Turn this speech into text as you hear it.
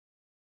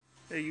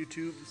Hey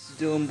YouTube, this is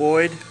Dylan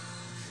Boyd.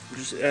 I'm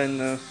just in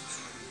the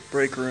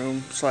break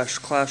room /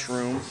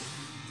 classroom.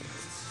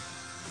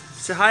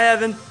 Say hi,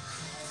 Evan.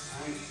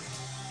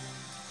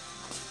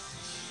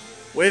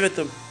 Wave at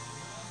them.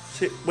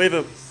 Wave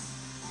at them.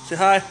 Say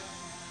hi.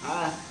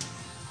 Hi.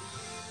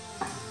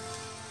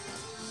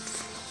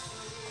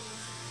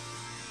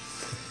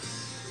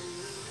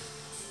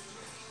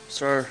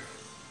 Sir.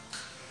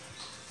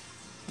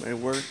 May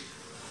work.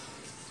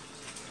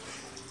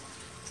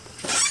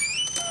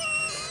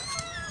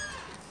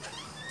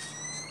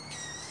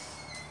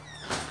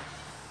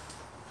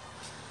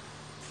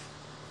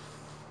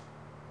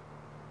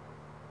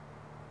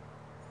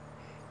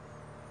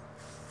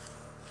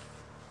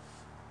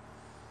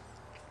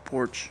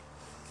 Porch.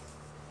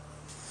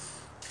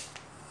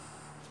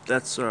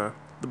 That's the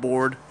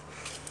board.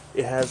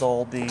 It has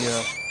all the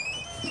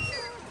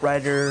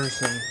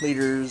riders and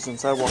leaders and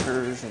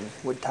sidewalkers and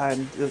what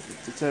time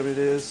it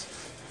is.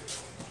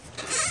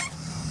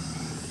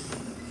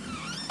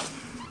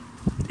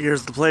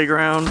 Here's the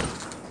playground.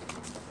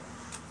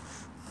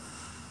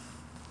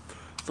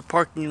 The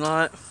parking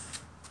lot.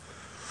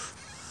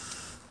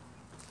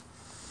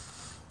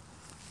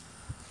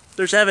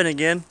 There's Evan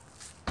again.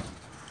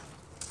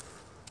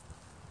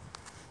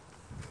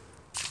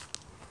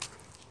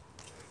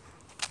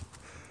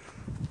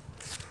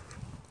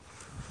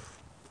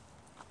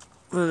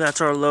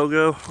 That's our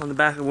logo on the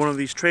back of one of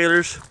these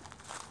trailers.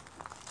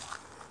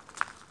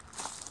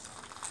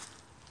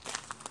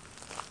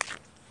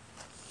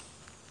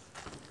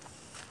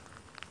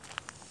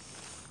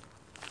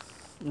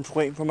 I'm just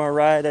waiting for my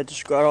ride. I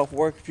just got off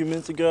work a few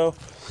minutes ago.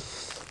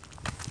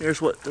 Here's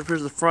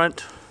the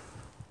front.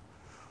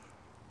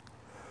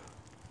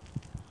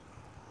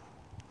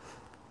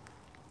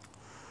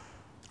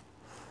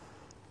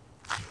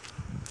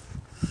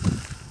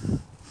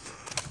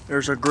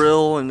 There's a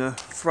grill and a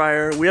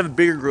fryer. We have a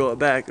bigger grill at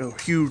back, a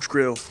huge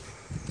grill.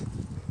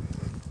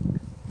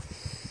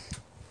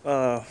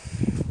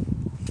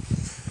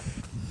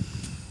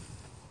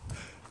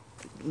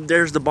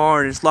 There's the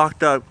barn. It's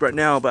locked up right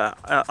now, but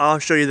I'll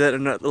show you that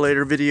in a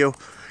later video.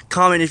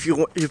 Comment if you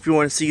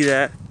want to see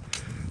that.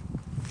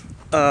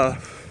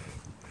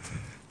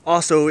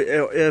 Also,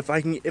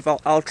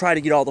 I'll try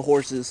to get all the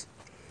horses.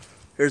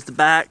 There's the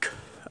back.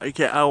 I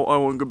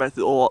won't go back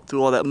through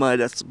all that mud.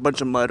 That's a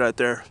bunch of mud right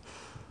there.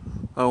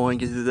 I don't want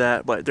to get through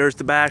that, but there's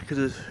the back.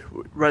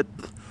 Right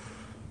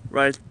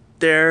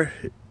there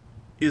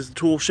is the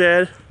tool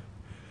shed.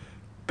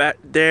 Back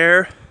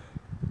there,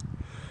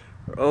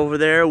 over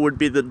there would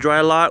be the dry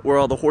lot where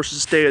all the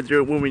horses stay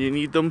there when you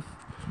need them.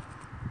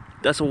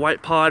 That's a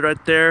white pod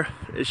right there.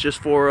 It's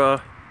just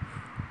for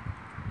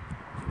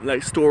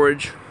like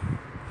storage.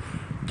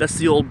 That's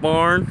the old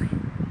barn.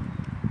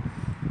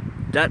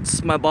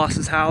 That's my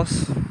boss's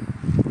house.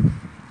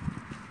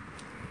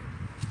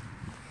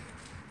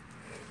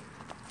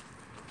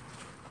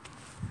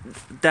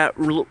 That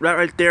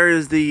right there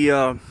is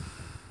the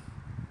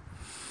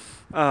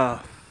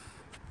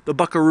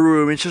buckaroo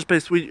room. It's just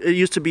basically, it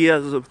used to be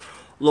as a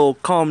little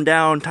calm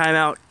down, time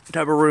out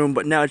type of room,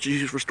 but now it's just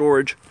used for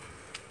storage.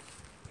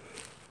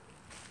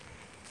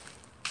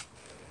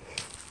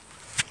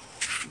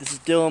 This is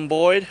Dylan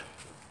Boyd,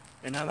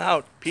 and I'm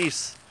out.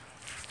 Peace.